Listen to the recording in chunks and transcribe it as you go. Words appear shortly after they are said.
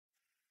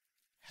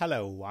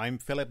Hello, I'm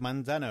Philip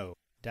Manzano.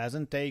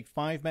 Doesn't take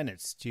 5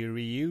 minutes to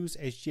reuse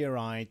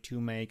HDRi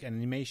to make an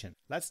animation.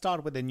 Let's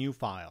start with a new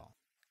file.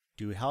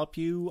 To help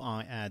you,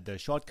 I add the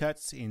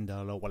shortcuts in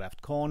the lower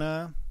left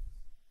corner.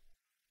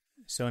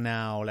 So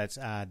now let's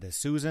add the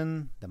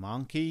Susan, the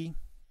monkey.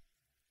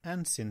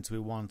 And since we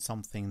want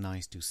something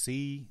nice to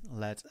see,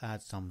 let's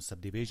add some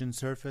subdivision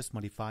surface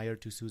modifier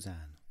to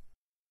Suzanne.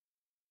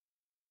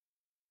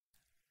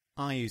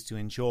 I use to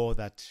ensure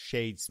that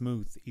shade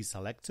smooth is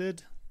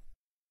selected.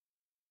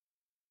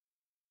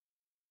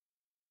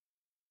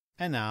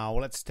 And now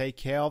let's take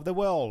care of the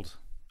world,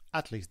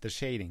 at least the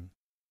shading.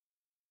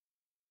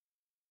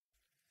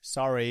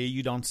 Sorry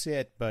you don't see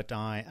it, but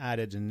I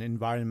added an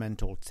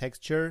environmental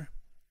texture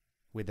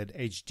with an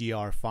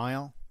HDR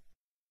file.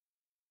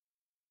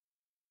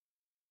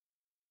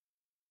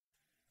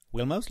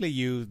 We'll mostly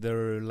use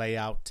the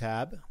Layout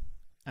tab,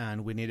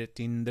 and we need it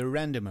in the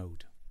render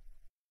mode.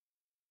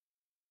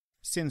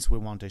 Since we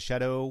want a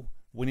shadow,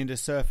 we need a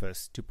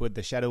surface to put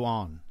the shadow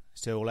on,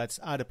 so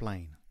let's add a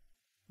plane.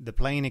 The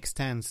plane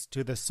extends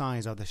to the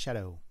size of the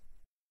shadow.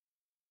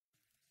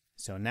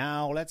 So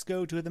now let's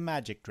go to the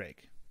magic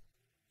trick.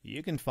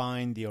 You can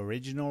find the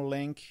original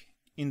link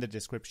in the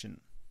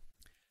description.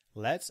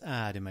 Let's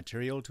add a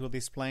material to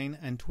this plane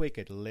and tweak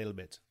it a little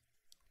bit.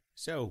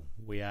 So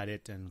we add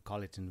it and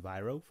call it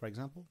Enviro, for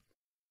example.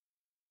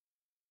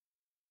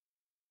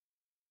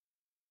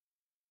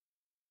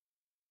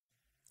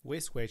 We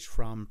switch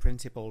from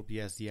Principled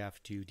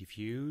BSDF to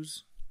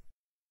Diffuse.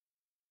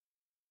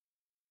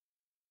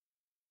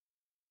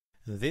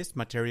 This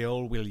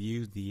material will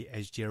use the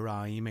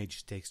HDRi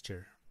image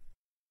texture.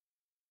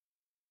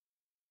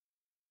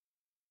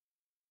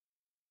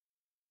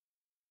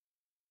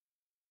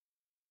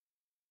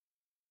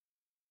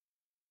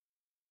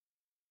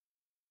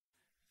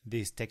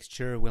 This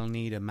texture will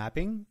need a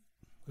mapping.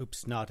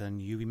 Oops, not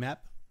an UV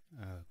map.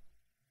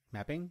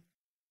 Mapping.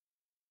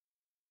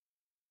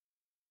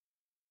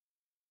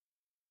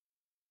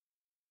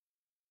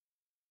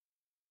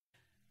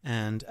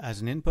 And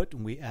as an input,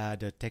 we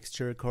add a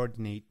texture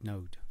coordinate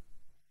node.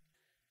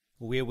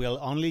 We will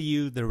only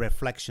use the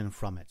reflection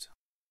from it.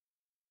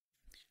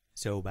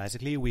 So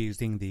basically, we're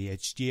using the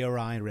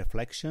HDRi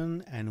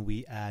reflection and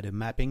we add a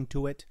mapping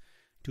to it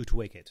to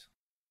tweak it.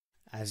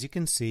 As you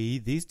can see,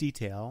 this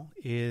detail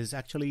is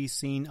actually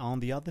seen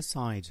on the other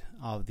side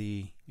of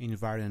the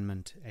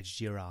environment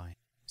HDRi.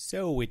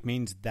 So it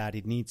means that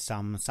it needs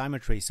some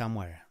symmetry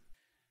somewhere.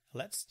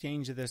 Let's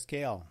change the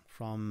scale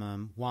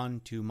from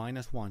 1 to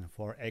 -1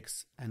 for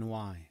X and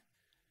Y.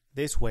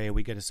 This way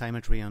we get a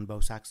symmetry on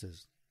both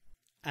axes.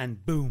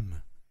 And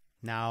boom!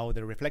 Now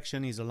the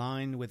reflection is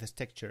aligned with the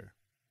texture.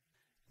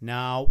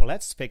 Now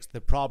let's fix the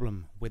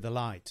problem with the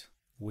light.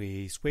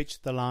 We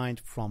switch the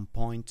light from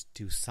point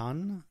to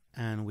sun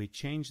and we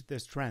change the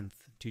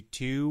strength to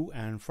 2,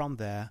 and from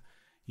there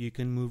you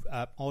can move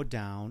up or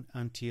down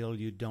until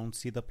you don't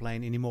see the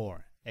plane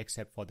anymore,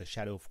 except for the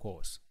shadow, of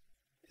course.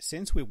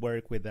 Since we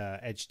work with a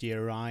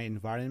HDRi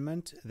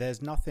environment,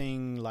 there's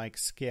nothing like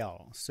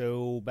scale.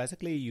 So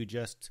basically you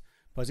just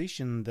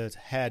position the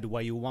head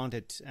where you want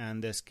it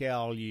and the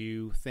scale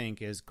you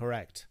think is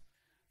correct.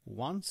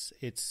 Once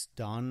it's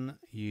done,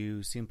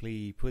 you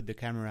simply put the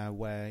camera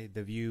where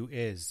the view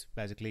is,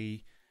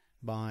 basically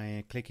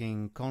by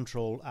clicking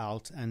Ctrl,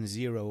 Alt and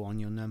 0 on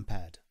your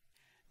numpad.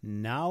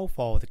 Now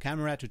for the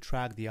camera to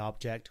track the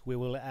object, we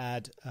will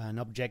add an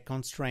object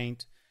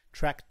constraint,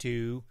 track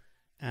to,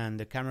 and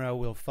the camera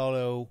will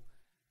follow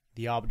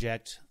the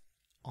object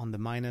on the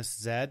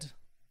 -Z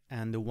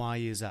and the Y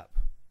is up.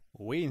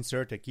 We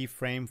insert a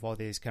keyframe for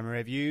this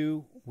camera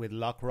view with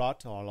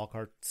Lockrot or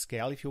Lockhart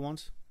scale if you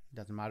want,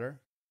 doesn't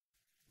matter.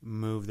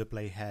 Move the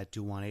playhead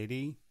to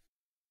 180.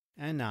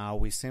 And now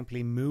we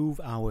simply move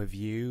our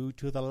view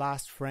to the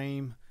last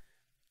frame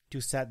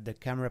to set the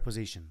camera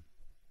position.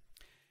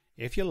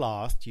 If you're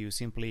lost, you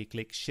simply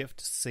click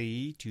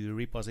Shift-C to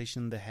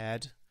reposition the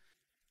head.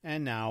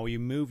 And now you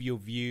move your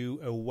view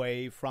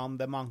away from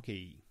the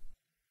monkey.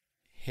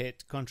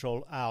 Hit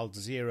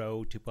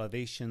Ctrl-Alt-0 to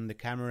position the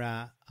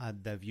camera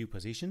at the view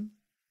position.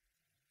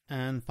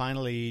 And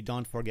finally,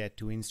 don't forget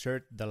to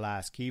insert the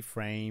last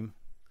keyframe,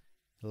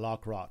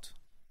 Lockrot.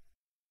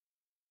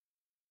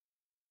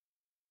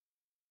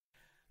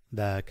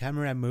 The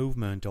camera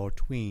movement or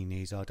tween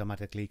is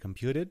automatically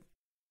computed.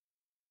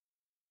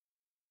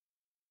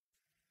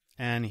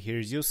 And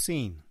here's your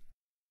scene.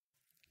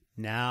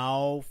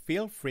 Now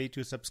feel free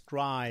to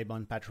subscribe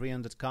on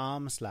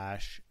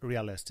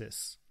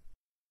patreon.com/realistis.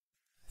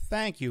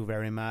 Thank you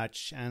very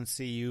much and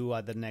see you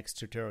at the next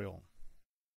tutorial.